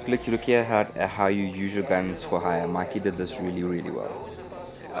look here how you use your guns for hire. Mikey did this really, really well.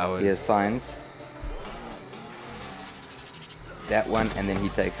 I was. He has signs. That one, and then he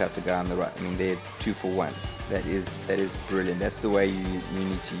takes out the guy on the right. I mean, they're 2 for 1. That is brilliant. That's the way you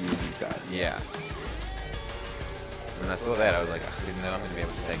need to use these guys. Yeah. When I saw that, I was like, there's no, I'm going to be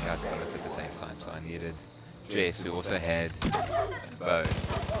able to take out both at the same time. So I needed Jess, who also had a bow,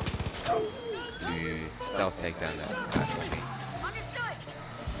 to stealth take down that guy for me.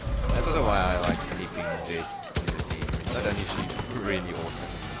 That's also why I like keeping Jess in the team. Not only is she really awesome,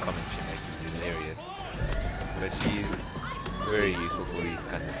 the comments she makes is hilarious, but she's very useful for these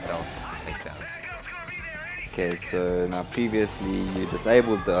kind of stealth takedowns. Okay, so now previously you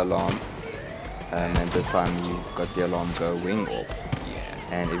disabled the alarm, and this time you got the alarm going off. Yeah.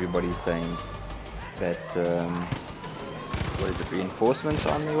 And everybody's saying that what is it, reinforcements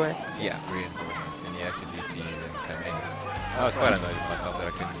are on their way? Yeah, reinforcements, and you actually do see them come in. I was quite annoyed with myself that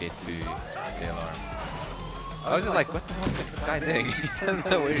I couldn't get to the alarm. I was just like, what the hell is this guy doing? He doesn't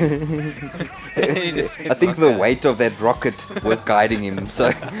know where he just I think the weight of that rocket was guiding him, so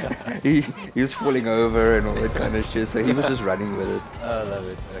he was falling over and all that kind of shit, so he was just running with it. I love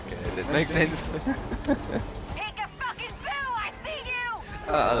it. Okay, that makes sense. Take a fucking pill, I see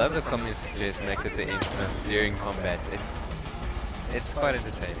you! I love the comments Jess makes at the end during combat. It's quite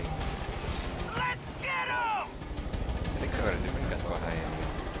entertaining. Let's get him! I think I got a different gun for high end.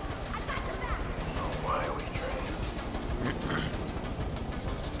 Why are we trying?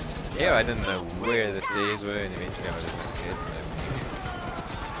 Yeah, I didn't know where the stairs were, and eventually I was like, there's an opening.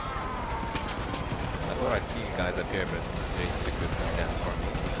 I thought I'd seen guys up here, but Jace took this guy down for me.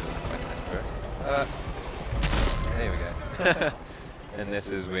 Quite nice, bro. There we go. And this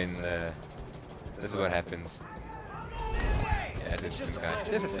is when, this is what happens. Yeah, it's a guy.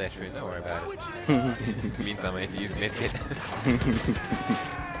 There's a flash room, don't worry about it. Meantime, I need to use medkit.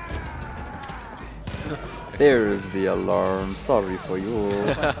 There is the alarm, sorry for you.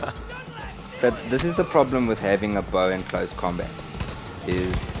 But this is the problem with having a bow in close combat,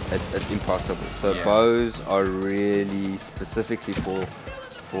 is it's impossible. So Yeah. bows are really specifically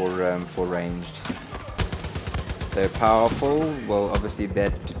for ranged. They're powerful. Well, obviously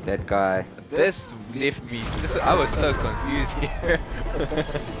that guy. This left me. I was so confused here.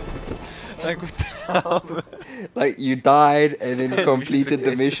 Like, what the hell? Like, you died and then Mission completed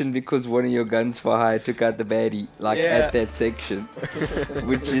the success. mission because one of your guns for hire took out the baddie, like Yeah. at that section,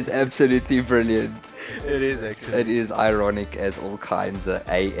 which is absolutely brilliant. It is actually. It is ironic as all kinds of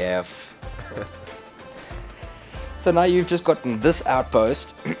AF. So now you've just gotten this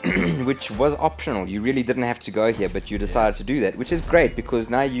outpost, which was optional. You really didn't have to go here, but you decided to do that, which is great because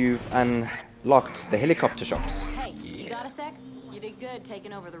now you've unlocked the helicopter shops. Hey, you got a sec? good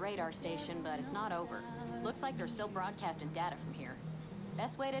taking over the radar station, but it's not over. Looks like they're still broadcasting data from here.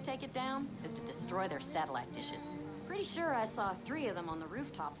 Best way to take it down is to destroy their satellite dishes. Pretty sure I saw 3 of them on the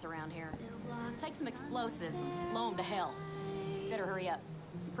rooftops around here. Take some explosives and blow them to hell. Better hurry up.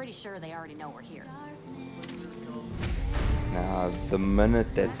 I'm pretty sure they already know we're here. Now, the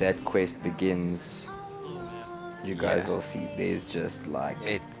minute that that quest begins, you guys will see there's just like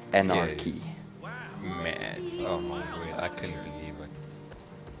It anarchy. is mad. Oh my word, I couldn't believe it.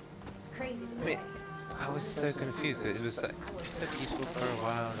 It's crazy to I mean, I was so confused because it was like so peaceful for a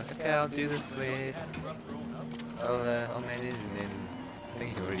while. Like, okay, I'll do this quest. I'll manage it, and then I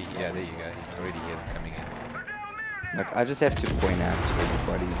think you already, yeah, there you go. You can already hear them coming in. Look, I just have to point out to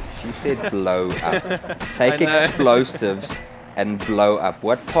everybody, she said blow up. Take I know. explosives and blow up.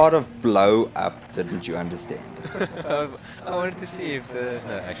 What part of blow up didn't you understand? I wanted to see if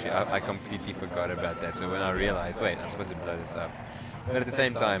no, actually, I completely forgot about that. So when I realized, wait, I'm supposed to blow this up. But at the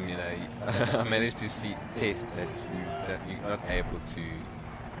same time, you know, I managed to test that you're not able to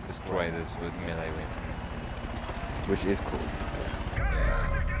destroy this with melee weapons. Which is cool. Yeah.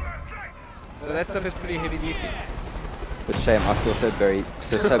 So that stuff is pretty heavy duty. But shame, I feel so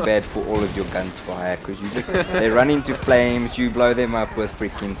bad for all of your guns fire, because they run into flames, you blow them up with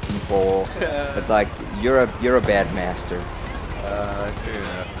freaking C4. It's like you're a bad master. True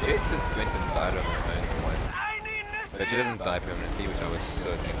enough. Jess just went and died on her own once. But she doesn't die permanently, which I was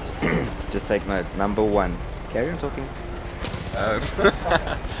so thankful for. Just take note. Number 1. Carry on talking.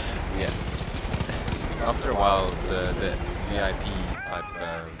 Yeah. After a while, the VIP type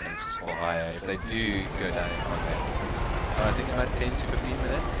groups for hire, if they do go down in combat, I think about 10 to 15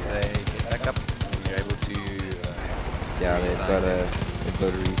 minutes, they get back up and you're able to Yeah, they've reassign got them. a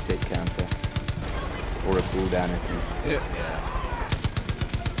reset counter. Or a cooldown at least. Yeah.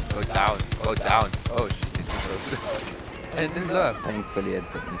 Go down, go down. Oh shit, it's too close. And then blow up. Thankfully it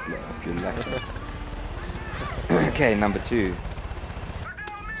didn't blow up, you're lucky. Okay, number 2.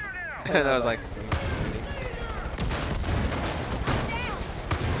 And I was like,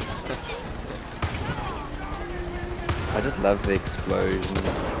 I just love the explosion.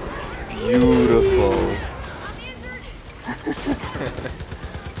 Beautiful.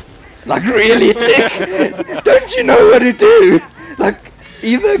 Like really, chick? Don't you know what to do? Like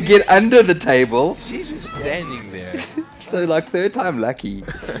either get under the table. she's just standing there. So like 3rd time lucky.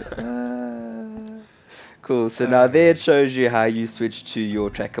 Cool. So now there it shows you how you switch to your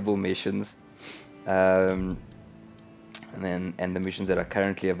trackable missions, and the missions that are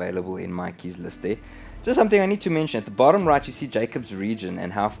currently available in Mikey's list there. Just something I need to mention, at the bottom right you see Jacob's region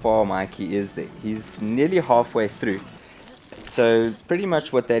and how far Mikey is there. He's nearly halfway through. So pretty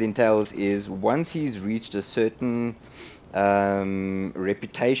much what that entails is once he's reached a certain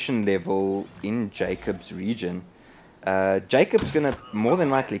reputation level in Jacob's region, Jacob's gonna more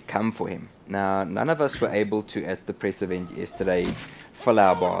than likely come for him. Now none of us were able to, at the press event yesterday, fill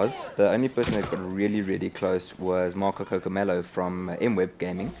our bars. The only person that got really close was Marco Cocomello from MWeb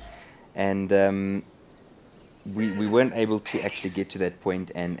Gaming, and we weren't able to actually get to that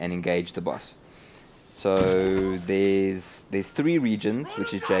point and engage the boss. So there's 3 regions,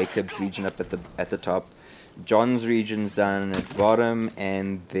 which is Jacob's region up at the top, John's region's down at the bottom,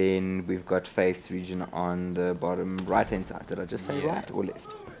 and then we've got Faith's region on the bottom right hand side. Did I just say right or left?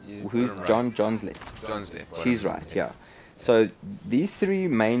 Who's John? Right. John's left. John's left. She's right, yeah. So these 3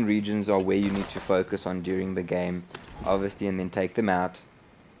 main regions are where you need to focus on during the game, obviously, and then take them out.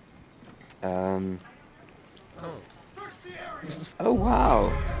 Oh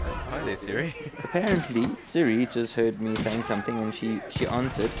wow! Hi there, Siri. Apparently Siri just heard me saying something and she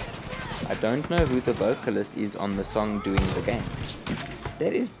answered. I don't know who the vocalist is on the song doing the game.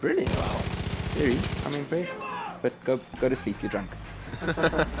 That is brilliant. Siri, I'm impressed. But go to sleep, you're drunk.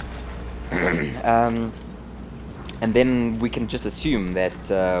 And then we can just assume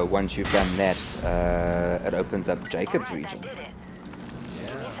that once you've done that, it opens up Jacob's region.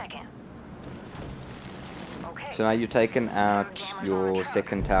 So now you've taken out your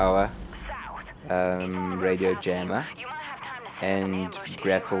 2nd tower, radio jammer, and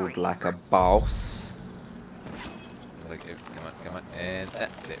grappled like a boss. Like, come on, and there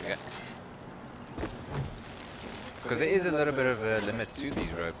we go. Because there is a little bit of a limit to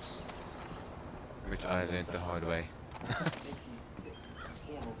these ropes, which I learned the hard way. I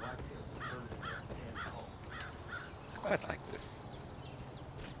quite like this.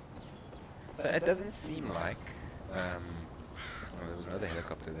 So it doesn't seem like oh, there was another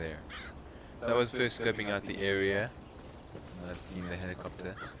helicopter there. So I was first scoping out the area, and I'd seen the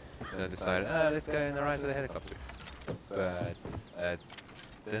helicopter, and I decided, let's go in the right of the helicopter. But it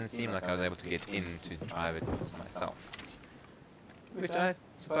didn't seem like I was able to get in to drive it myself. Which I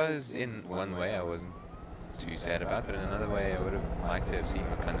suppose in one way I wasn't too sad about, but in another way I would have liked to have seen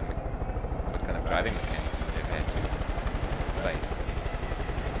what kind of driving mechanics you would have had to face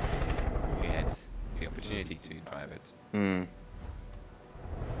if you had the opportunity to drive it. Hmm.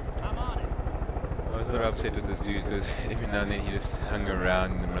 I was a little upset with this dude because every now and then he just hung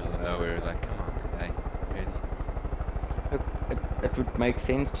around in the middle of nowhere. It was like, come on, hey, really? Look, it would make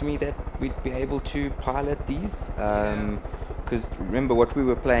sense to me that we'd be able to pilot these. Because remember, what we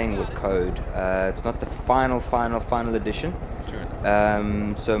were playing was code. It's not the final edition. Sure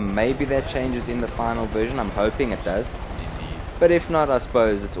enough. So maybe that changes in the final version. I'm hoping it does. Indeed. But if not, I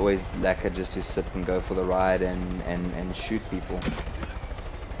suppose it's always lacquer just to sit and go for the ride and shoot people.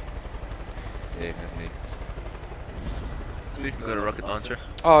 Definitely. We've got a rocket launcher.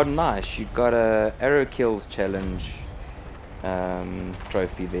 Oh, nice! You got a arrow kills challenge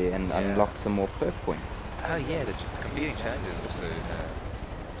trophy there, and unlocked some more perk points. Oh yeah, the completing challenges also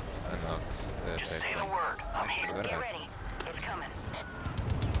unlocks the perk Say the points. word. I I'm actually here. forgot Get about ready. It's coming.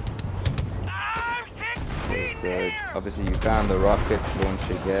 Okay, so obviously you found the rocket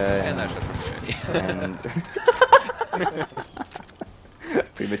launcher here, that. And that's the pretty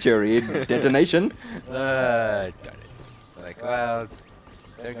and premature detonation. Darn it. Like, well,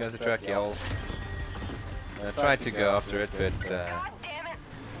 there goes the truck, y'all. I tried to go after it, but God damn it.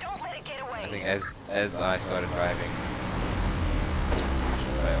 Don't let it get away. I think as I started driving, mission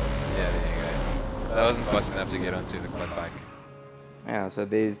fails. Yeah, there you go. So I wasn't fast enough to get onto the quad bike. Yeah, so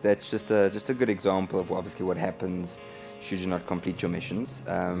that's just a good example of obviously what happens should you not complete your missions.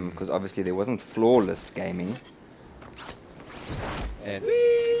 Because obviously there wasn't flawless gaming. And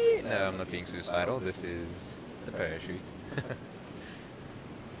whee! No, I'm not being suicidal. This is the parachute.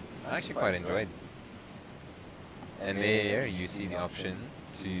 I actually quite enjoyed. And there you see the option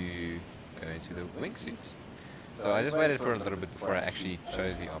to go into the wingsuit. So I just waited for a little bit before I actually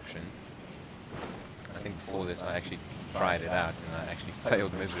chose the option. I think before this I actually tried it out and I actually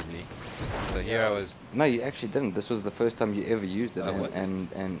failed miserably. So here I was. No, you actually didn't. This was the first time you ever used it, Oh, was it?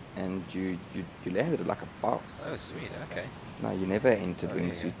 and you landed it like a boss. Oh sweet, okay. No, you never entered Oh, there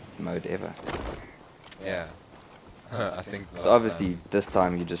you wingsuit mode ever. Yeah. I think. So obviously this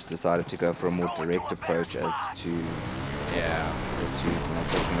time you just decided to go for a more direct approach as to Yeah.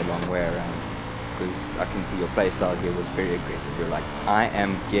 taking the long way around. Because I can see your playstyle here was very aggressive. You're like, I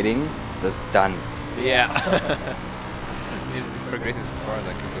am getting this done. Yeah. It progresses as far as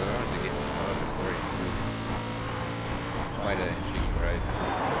I could go to get to part of the story. It was quite an intriguing road.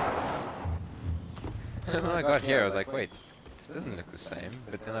 And when I got here, I was like, wait, this doesn't look the same.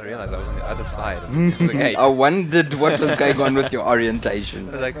 But then I realized I was on the other side of the gate. I wondered what was going on with your orientation.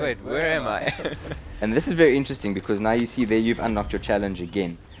 I was like, wait, where am I? And this is very interesting because now you see there you've unlocked your challenge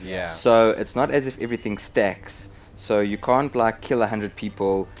again. Yeah. So it's not as if everything stacks. So you can't like kill 100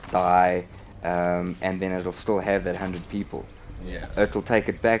 people, die, and then it'll still have that 100 people. Yeah. It'll take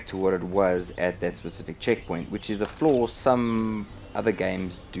it back to what it was at that specific checkpoint, which is a flaw some other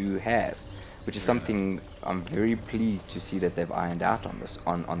games do have, which is something I'm very pleased to see that they've ironed out on this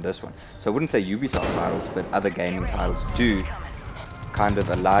one. So I wouldn't say Ubisoft titles, but other gaming titles do kind of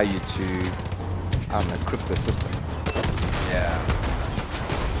allow you to, I don't know, crypt the system. Yeah.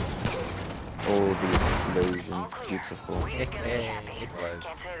 All the explosions, beautiful. It was.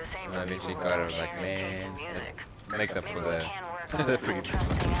 When I eventually got it, I was like, man, that makes up for the previous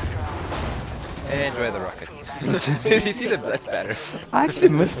one. Enjoy the rocket. Did you see the blood spatter? I actually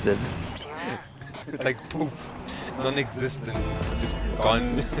missed it. It's like poof, non-existent, just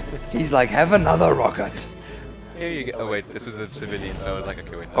gone. He's like, have another rocket. Here you go. Oh wait, this was a civilian, so I was like,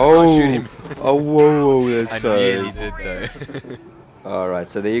 okay, wait, no, Oh, I'll shoot him. oh, whoa, that's I close. nearly did though. Alright,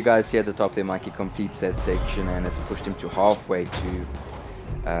 so there you guys see at the top there, Mikey completes that section and it's pushed him to halfway to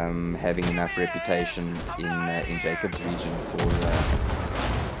having enough reputation in Jacob's region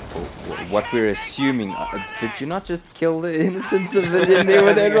for what we're assuming. Did you not just kill the innocent civilian there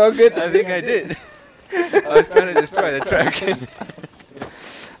with that rocket? I think I did. I was trying to destroy the truck.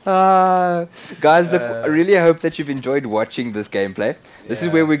 Guys, look, I really hope that you've enjoyed watching this gameplay. This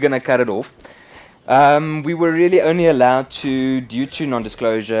is where we're gonna cut it off. We were really only allowed to, due to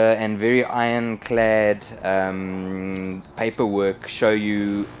non-disclosure and very ironclad paperwork, show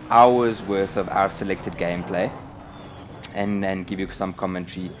you hours worth of our selected gameplay and give you some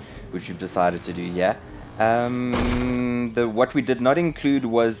commentary, which we've decided to do here. What we did not include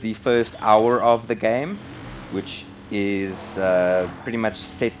was the first hour of the game, which is pretty much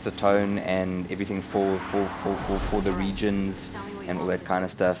sets the tone and everything for the regions and all that kind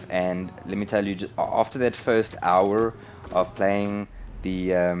of stuff. And let me tell you, just after that first hour of playing,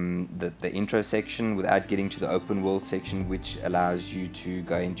 the intro section without getting to the open world section, which allows you to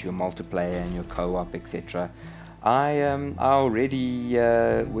go into your multiplayer and your co-op, etc. I already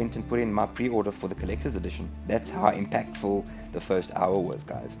went and put in my pre-order for the collector's edition. That's how impactful the first hour was,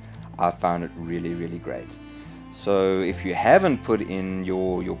 guys. I found it really, really great. So if you haven't put in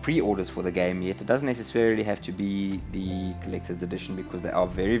your pre-orders for the game yet, it doesn't necessarily have to be the collector's edition because they are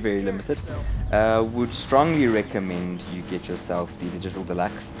very, very limited. Would strongly recommend you get yourself the digital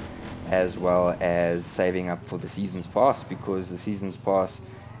deluxe, as well as saving up for the season's pass, because the season's pass,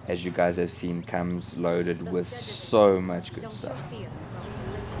 as you guys have seen, comes loaded with so much good stuff.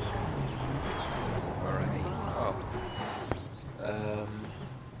 Alrighty. Oh.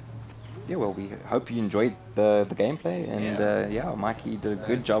 Yeah, well, we hope you enjoyed the gameplay, and yeah, Mikey did a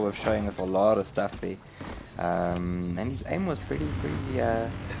good job of showing us a lot of stuff there. And his aim was pretty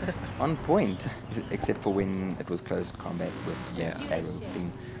on point, except for when it was close combat with the arrow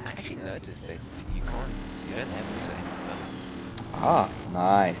thing. I actually noticed that you don't have to aim at the bow. Ah,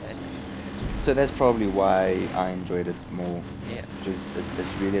 nice. That's interesting. So that's probably why I enjoyed it more. Yeah. Just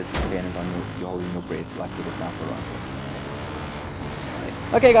it's really dependent on you holding your breath like with a sniper rifle.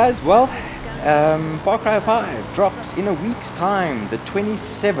 Okay guys, well, Far Cry 5 drops in a week's time, the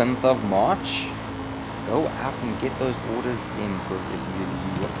 27th of March. Go out and get those orders in, because you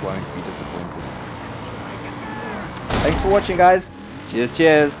won't be disappointed. Thanks for watching, guys. Cheers,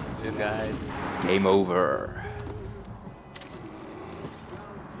 cheers. Cheers, guys. Game over.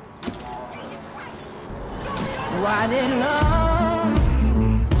 Why did love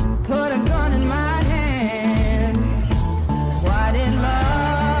put a gun in my hand? Why did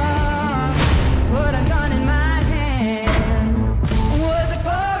love put a gun in my hand? Was it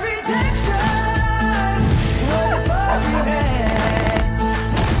for redemption? Was it for revenge?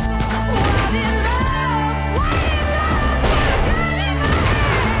 Why did love put a gun in my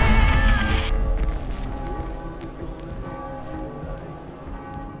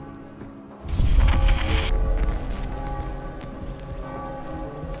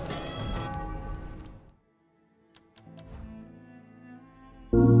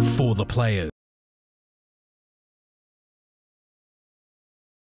hand? For the players.